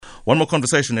One more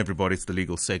conversation, everybody. It's the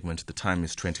legal segment. The time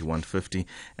is 21:50,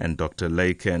 and Dr.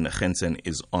 Layckan van Gensen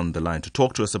is on the line to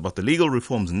talk to us about the legal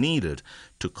reforms needed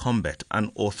to combat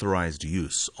unauthorized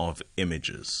use of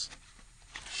images.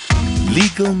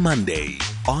 Legal Monday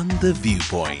on The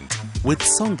Viewpoint with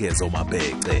Songezo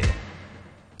Mabete.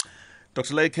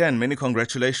 Dr. Layckan, many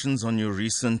congratulations on your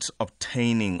recent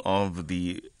obtaining of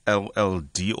the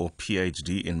LLD or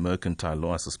PhD in Mercantile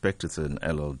Law. I suspect it's an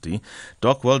LLD.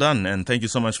 Doc, well done, and thank you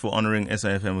so much for honoring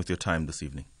SAFM with your time this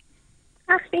evening.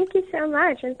 Thank you so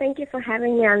much, and thank you for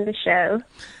having me on the show.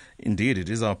 Indeed, it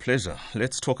is our pleasure.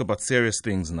 Let's talk about serious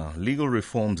things now. Legal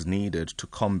reforms needed to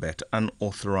combat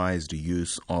unauthorized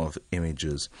use of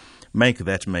images. Make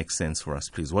that make sense for us,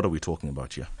 please. What are we talking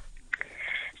about here?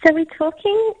 So we're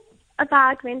talking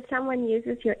about when someone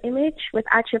uses your image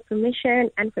without your permission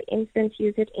and, for instance,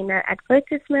 use it in an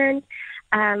advertisement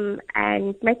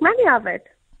and make money of it,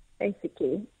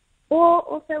 basically. Or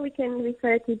also we can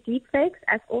refer to deepfakes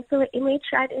as also an image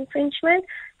right infringement.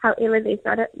 However, there's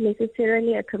not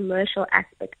necessarily a commercial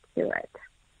aspect to it.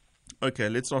 Okay,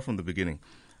 let's start from the beginning.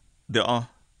 There are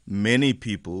many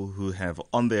people who have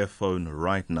on their phone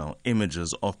right now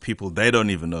images of people they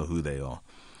don't even know who they are.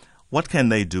 What can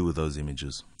they do with those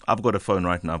images? I've got a phone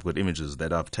right now. I've got images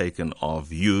that I've taken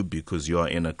of you because you are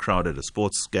in a crowd at a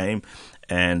sports game,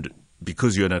 and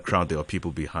because you're in a crowd, there are people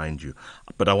behind you.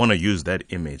 But I want to use that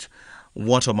image.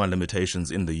 What are my limitations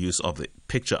in the use of the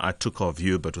picture I took of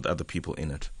you, but with other people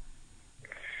in it?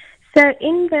 So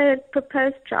in the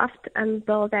proposed draft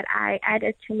bill that I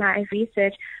added to my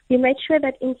research, we made sure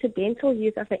that incidental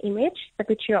use of an image,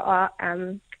 which you are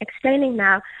explaining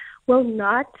now, will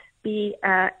not be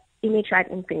image right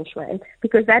infringement,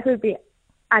 because that would be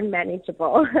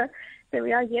unmanageable. So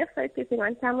we are here focusing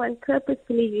on someone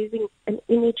purposefully using an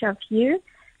image of you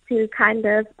to kind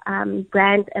of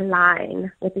brand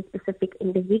align with a specific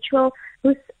individual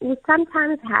who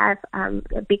sometimes have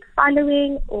a big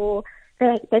following, or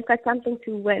they've got something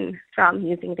to win from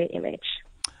using their image.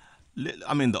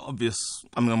 I mean,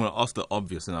 I'm going to ask the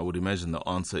obvious, and I would imagine the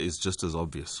answer is just as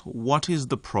obvious. What is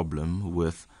the problem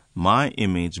with my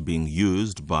image being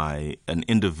used by an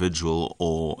individual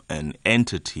or an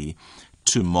entity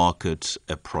to market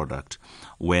a product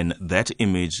when that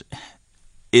image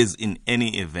is in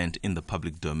any event in the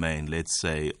public domain, let's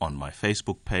say on my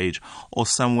Facebook page or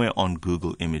somewhere on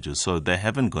Google Images? So they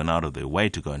haven't gone out of their way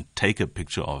to go and take a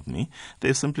picture of me.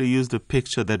 They simply used a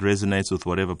picture that resonates with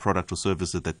whatever product or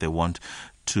service that they want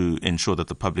to ensure that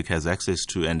the public has access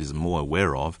to and is more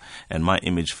aware of, and my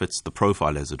image fits the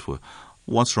profile, as it were.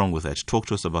 What's wrong with that? Talk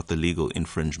to us about the legal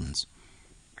infringements.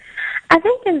 I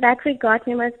think in that regard,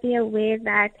 we must be aware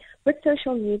that with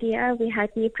social media, we have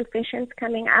new professions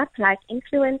coming up like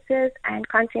influencers and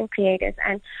content creators,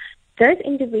 and those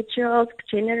individuals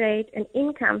generate an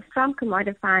income from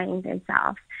commodifying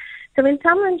themselves. So when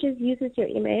someone just uses your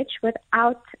image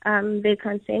without their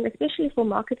consent, especially for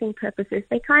marketing purposes,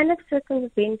 they kind of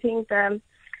circumventing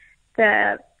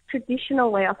the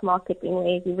traditional way of marketing,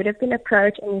 where you would have been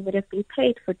approached and you would have been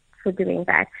paid for doing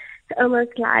that. It's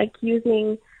almost like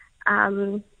using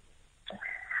how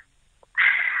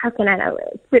can I know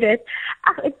put it?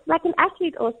 It's like an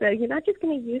athlete also. You're not just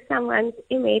going to use someone's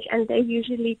image and they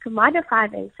usually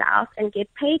commodify themselves and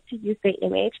get paid to use their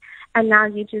image, and now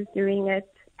you're just doing it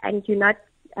and you're not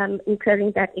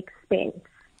incurring that expense.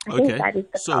 I think that is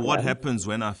the problem. What happens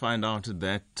when I find out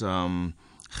that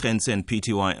Gensen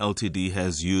Pty Ltd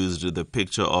has used the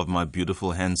picture of my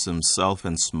beautiful, handsome self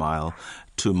and smile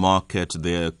to market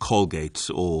their Colgate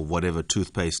or whatever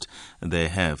toothpaste they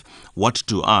have? What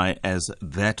do I, as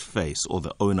that face or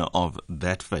the owner of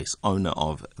that face, owner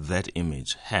of that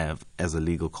image, have as a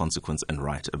legal consequence and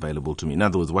right available to me? In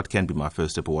other words, what can be my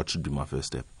first step, or what should be my first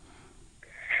step?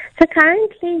 So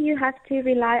currently you have to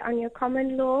rely on your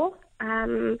common law,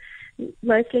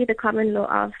 mostly the common law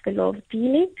of the law of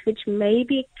delete, which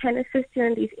maybe can assist you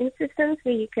in these instances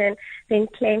where you can then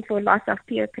claim for loss of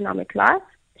pure economic loss.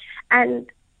 And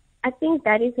I think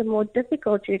that is a more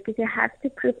difficult route because you have to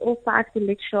prove all 5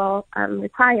 delictual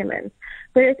requirements.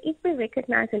 Whereas if we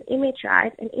recognize an image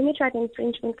right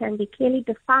infringement can be clearly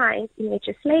defined in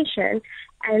legislation,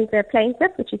 and the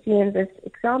plaintiff, which is you in this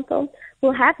example,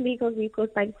 will have legal recourse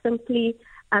by simply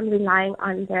relying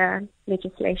on the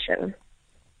legislation.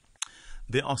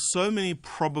 There are so many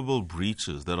probable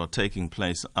breaches that are taking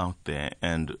place out there,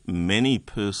 and many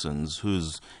persons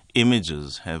whose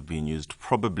images have been used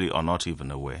probably are not even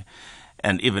aware.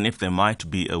 And even if they might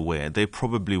be aware, they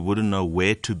probably wouldn't know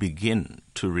where to begin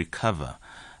to recover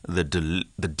the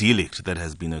delict that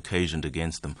has been occasioned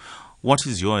against them. What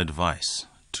is your advice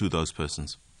to those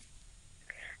persons?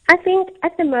 I think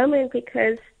at the moment,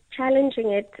 because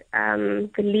challenging it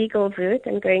the legal route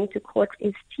and going to court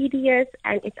is tedious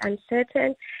and it's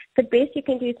uncertain. The best you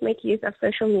can do is make use of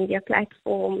social media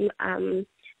platform,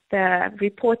 the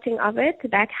reporting of it,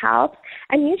 that helps.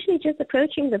 And usually just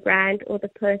approaching the brand or the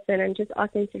person and just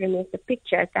asking to remove the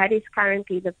picture, that is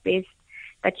currently the best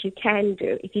that you can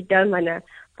do if you don't want to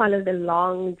follow the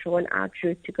long, drawn-out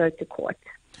route to go to court.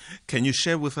 Can you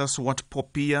share with us what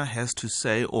Popia has to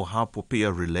say or how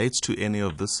Popia relates to any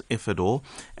of this, if at all?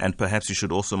 And perhaps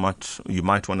you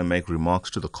might want to make remarks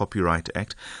to the Copyright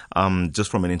Act,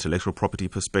 just from an intellectual property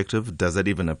perspective. Does that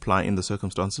even apply in the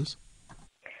circumstances?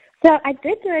 So I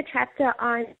did do a chapter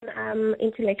on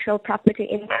intellectual property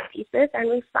in my thesis, and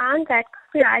we found that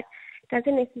copyright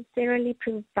doesn't necessarily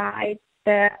provide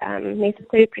the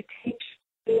necessary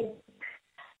protection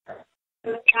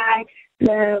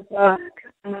the work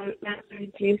that's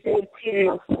reduced in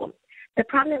material form. The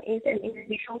problem is an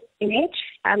individual image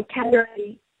cannot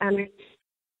be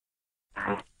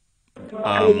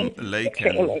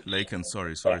Layckan,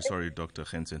 sorry, Dr.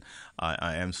 Gensen.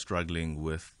 I am struggling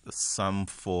with some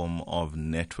form of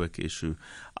network issue.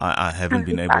 I haven't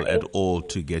been able at all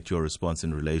to get your response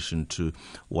in relation to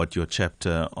what your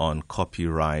chapter on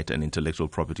copyright and intellectual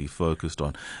property focused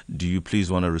on. Do you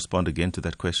please want to respond again to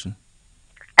that question?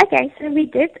 Okay, so we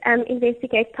did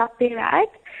investigate copyright,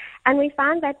 and we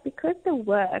found that because the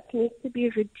work needs to be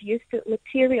reduced to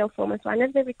material form as one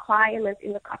of the requirements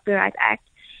in the Copyright Act,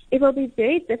 it will be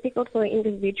very difficult for an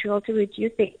individual to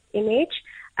reduce the image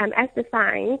as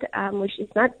defined, which is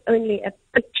not only a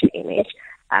picture image,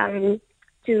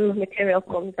 to material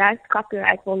form. Thus,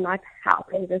 copyright will not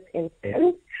help in this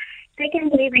instance.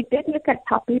 Secondly, we did look at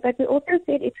copy, but we also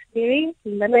said it's very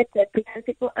limited because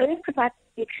it will only provide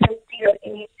protection to your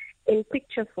image in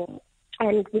picture form.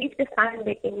 And we've defined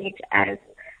the image as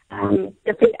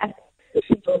different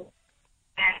aspects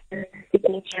as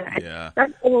signature. Yeah.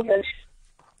 Not all those.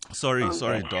 Sorry,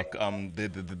 Doc.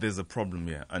 There's a problem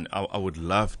here, and I would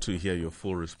love to hear your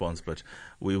full response, but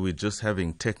we're just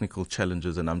having technical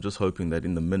challenges, and I'm just hoping that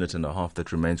in the minute and a half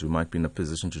that remains, we might be in a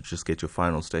position to just get your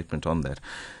final statement on that.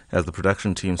 As the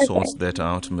production team sorts that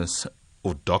out,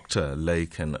 Dr.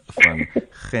 Layckan van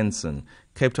Gensen,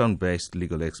 Cape Town-based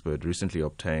legal expert, recently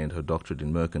obtained her doctorate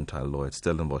in Mercantile Law at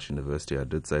Stellenbosch University. I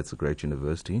did say it's a great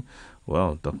university.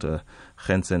 Well, Dr.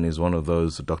 Gensen is one of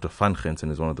those, Dr. van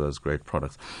Gensen is one of those great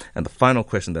products. And the final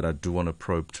question that I do want to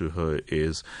probe to her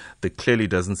is, there clearly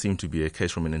doesn't seem to be a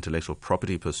case from an intellectual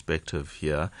property perspective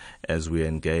here as we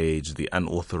engage the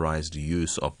unauthorized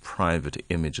use of private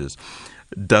images.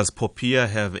 Does Popia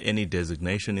have any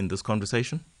designation in this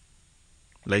conversation?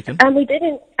 Layckan? We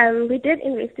did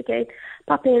investigate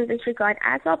Popia in this regard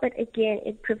as well, but again,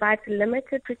 it provides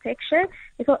limited protection.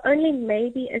 It will only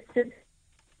maybe assist.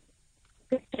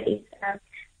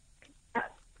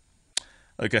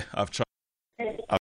 Okay, I've tried.